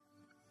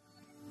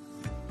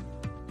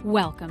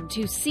Welcome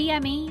to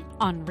CME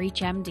on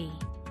ReachMD.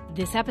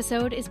 This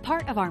episode is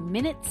part of our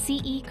Minute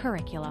CE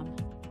curriculum.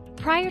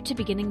 Prior to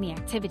beginning the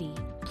activity,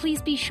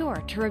 please be sure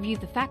to review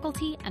the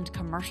faculty and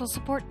commercial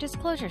support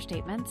disclosure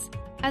statements,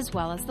 as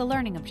well as the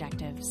learning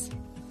objectives.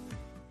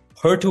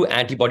 HER2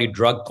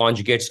 antibody-drug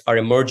conjugates are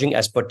emerging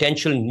as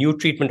potential new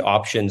treatment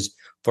options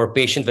for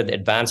patients with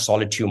advanced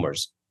solid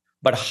tumors.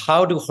 But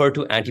how do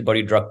HER2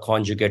 antibody-drug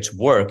conjugates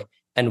work,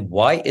 and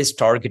why is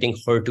targeting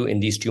HER2 in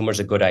these tumors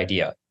a good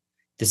idea?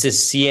 This is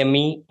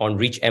CME on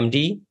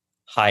ReachMD.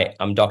 Hi,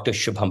 I'm Dr.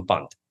 Shubham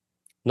Pant.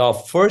 Now,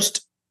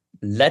 first,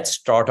 let's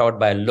start out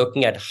by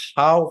looking at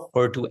how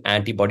HER2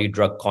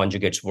 antibody-drug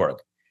conjugates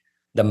work.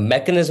 The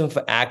mechanism of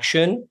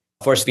action,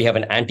 first we have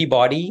an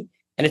antibody,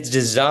 and it's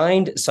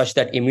designed such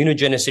that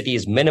immunogenicity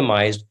is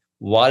minimized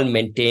while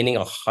maintaining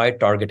a high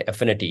target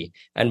affinity.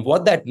 And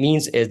what that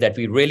means is that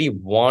we really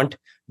want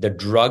the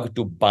drug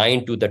to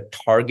bind to the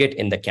target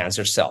in the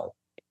cancer cell.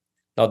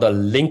 Now, the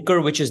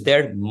linker which is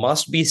there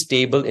must be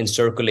stable in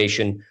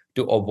circulation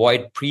to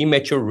avoid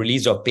premature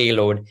release of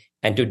payload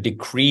and to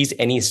decrease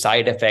any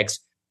side effects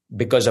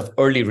because of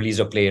early release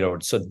of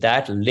payload. So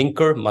that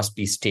linker must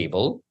be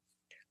stable.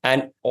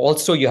 And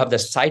also you have the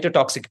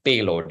cytotoxic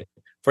payload.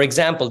 For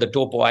example, the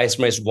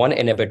topoisomerase 1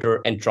 inhibitor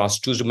and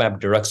trastuzumab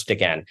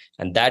deruxtecan,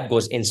 and that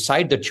goes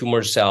inside the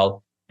tumor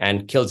cell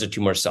and kills the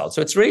tumor cell.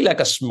 So it's really like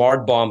a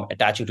smart bomb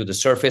attaching to the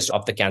surface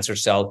of the cancer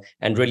cell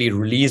and really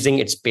releasing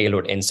its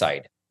payload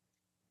inside.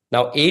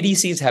 Now,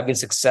 ADCs have been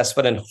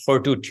successful in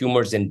HER2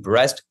 tumors in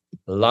breast,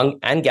 lung,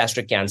 and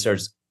gastric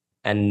cancers,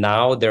 and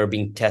now they're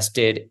being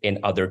tested in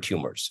other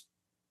tumors.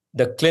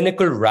 The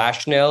clinical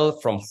rationale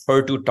from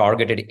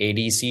HER2-targeted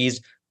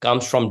ADCs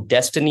comes from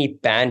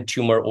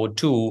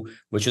DESTINY-PanTumor02,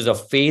 which is a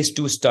phase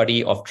 2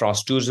 study of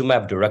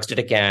trastuzumab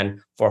deruxtecan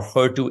for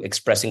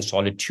HER2-expressing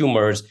solid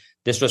tumors.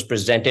 This was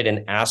presented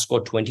in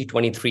ASCO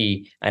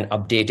 2023 and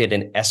updated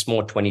in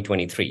ESMO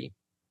 2023.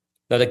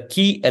 Now, the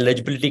key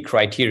eligibility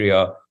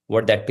criteria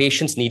were that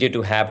patients needed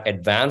to have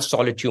advanced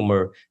solid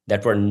tumor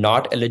that were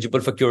not eligible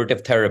for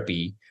curative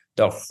therapy.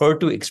 The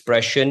HER2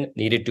 expression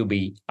needed to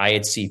be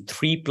IHC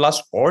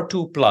 3+ or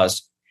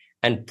 2+,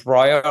 and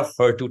prior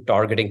HER2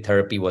 targeting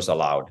therapy was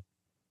allowed.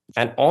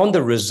 And on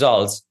the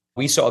results,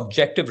 we saw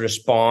objective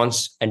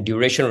response and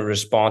duration of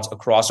response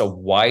across a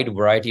wide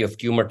variety of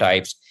tumor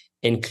types,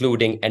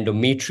 including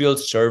endometrial,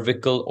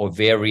 cervical,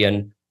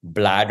 ovarian,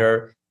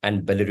 bladder,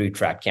 and biliary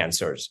tract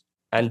cancers.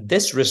 And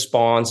this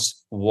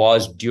response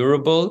was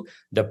durable.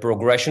 The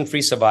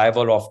progression-free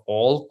survival of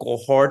all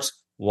cohorts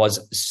was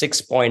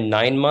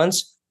 6.9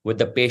 months, with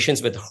the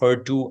patients with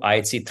HER2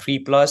 IHC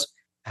 3+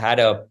 had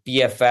a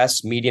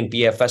PFS, median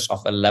PFS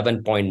of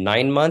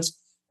 11.9 months.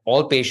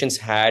 All patients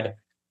had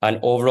an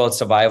overall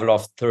survival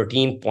of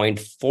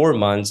 13.4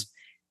 months,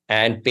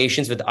 and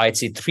patients with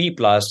IHC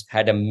 3+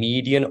 had a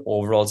median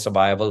overall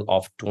survival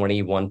of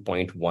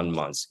 21.1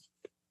 months.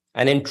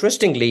 And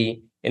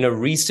interestingly, in a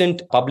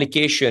recent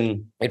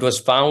publication, it was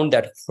found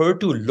that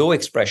HER2 low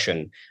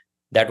expression,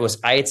 that was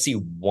IHC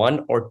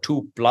 1 or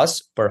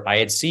 2+ per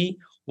IHC,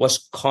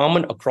 was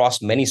common across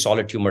many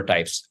solid tumor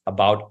types,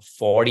 about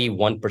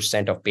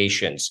 41% of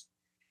patients.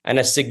 And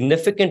a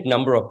significant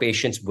number of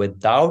patients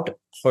without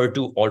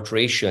HER2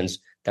 alterations,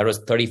 that was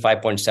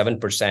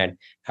 35.7%,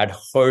 had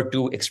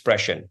HER2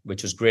 expression,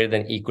 which was greater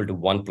than or equal to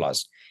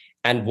 1+.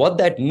 And what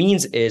that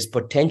means is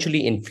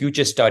potentially in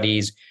future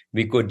studies,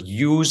 we could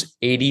use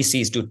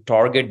ADCs to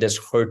target this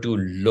HER2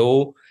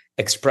 low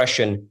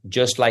expression,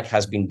 just like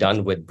has been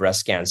done with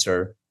breast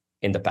cancer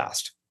in the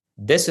past.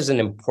 This is an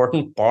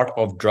important part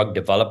of drug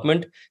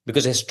development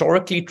because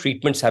historically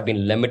treatments have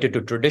been limited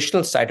to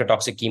traditional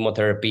cytotoxic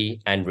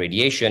chemotherapy and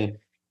radiation,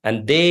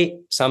 and they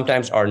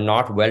sometimes are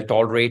not well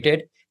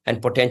tolerated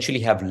and potentially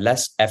have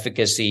less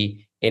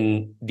efficacy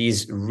in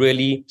these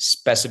really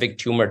specific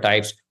tumor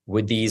types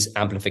with these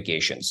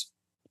amplifications.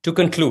 To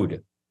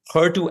conclude,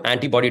 HER2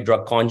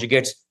 antibody-drug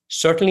conjugates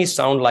certainly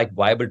sound like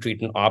viable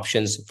treatment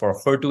options for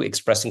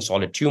HER2-expressing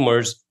solid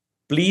tumors.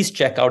 Please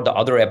check out the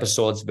other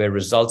episodes where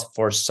results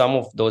for some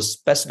of those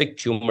specific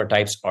tumor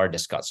types are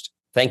discussed.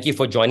 Thank you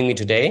for joining me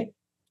today.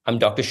 I'm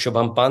Dr.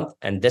 Shubham Pant,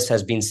 and this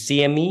has been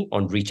CME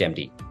on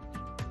ReachMD.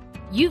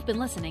 You've been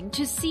listening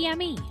to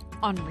CME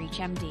on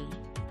ReachMD.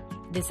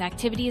 This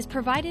activity is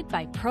provided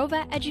by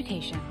Prova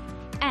Education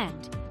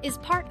and is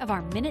part of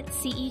our Minute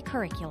CE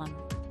curriculum.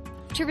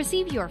 To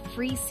receive your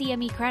free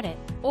CME credit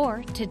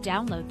or to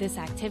download this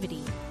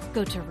activity,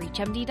 go to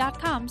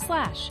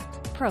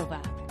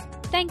reachmd.com/prova.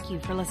 Thank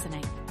you for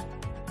listening.